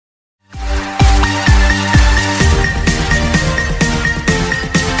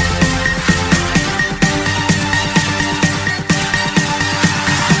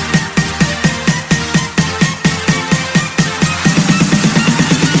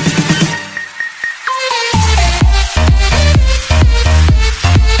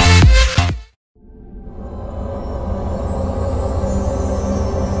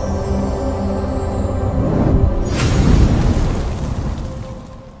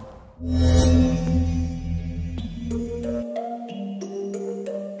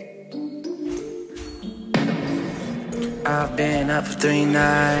I've been up for 3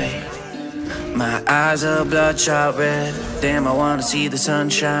 nights. My eyes are bloodshot red. Damn, I wanna see the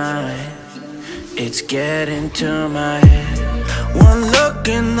sunshine. It's getting to my head. One look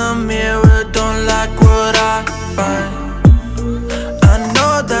in the mirror, don't like what I find. I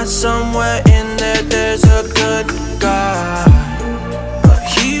know that somewhere in there there's a good guy, but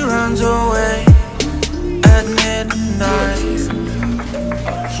he runs away at midnight.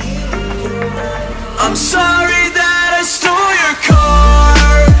 I'm sorry that I stole your car.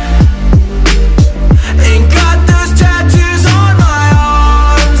 Ain't got those tattoos on my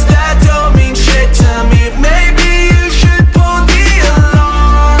arms that don't mean shit to me. Maybe you should pull the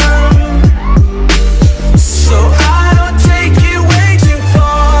alarm, so I don't take it way too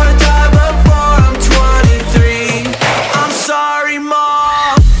far. Die before I'm 23. I'm sorry,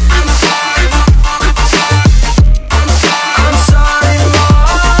 Mom. I'm sorry, Mom. I'm sorry,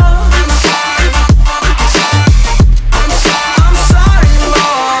 Mom. I'm sorry,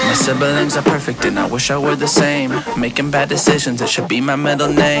 Mom. My siblings are perfect and I wish I were the same. Making bad decisions, it should be my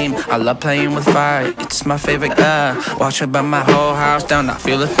middle name. I love playing with fire, it's my favorite. Watch me burn my whole house down, not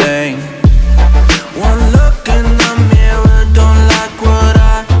feel a thing. One look in the mirror, don't like what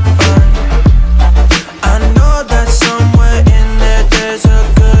I find. I know that somewhere in there there's a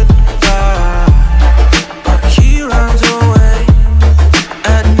good guy, but he runs away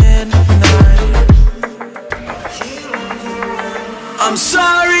at midnight. I'm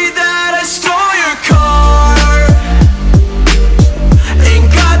sorry that I stole your car. Ain't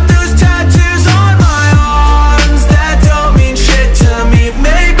got those tattoos on my arms that don't mean shit to me.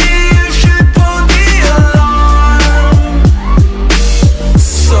 Maybe you should pull the alarm,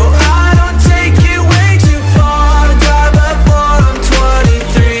 so I don't take it way too far. Die before I'm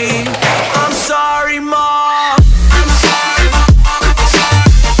 23. I'm sorry, Mom. I'm sorry, Mom.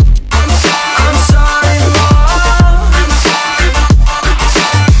 I'm sorry, Mom.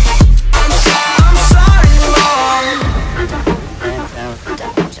 I'm sorry, Mom.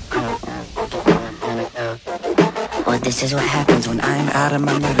 Well, this is what happens when I'm out of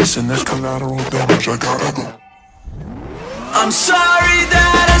my medicine. There's collateral damage, I gotta go. I'm sorry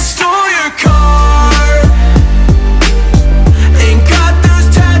that I stole your car. Ain't got those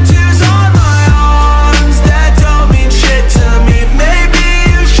tattoos on my arms that don't mean shit to me. Maybe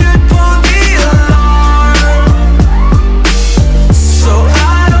you should pull the alarm, so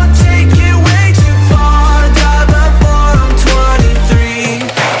I don't take it way too far. Die before I'm 23.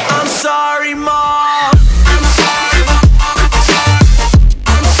 I'm sorry, Mom. I'm sorry, Mom.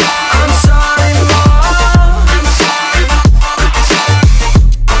 I'm sorry, Mom. I'm sorry,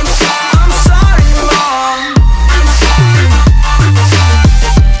 Mom.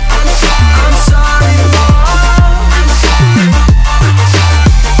 I'm sorry, Mom.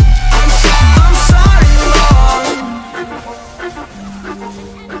 I'm sorry, Mom.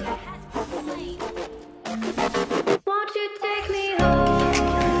 Won't you take me home?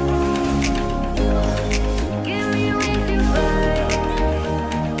 Give me wings to fly.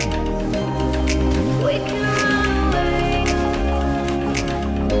 We can run away.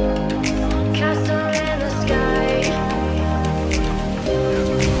 Castle in the sky.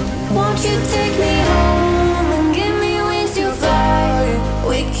 Won't you take me home and give me wings to fly?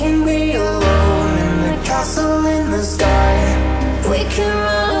 We can be alone in the castle in the sky. We can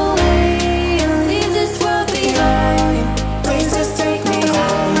run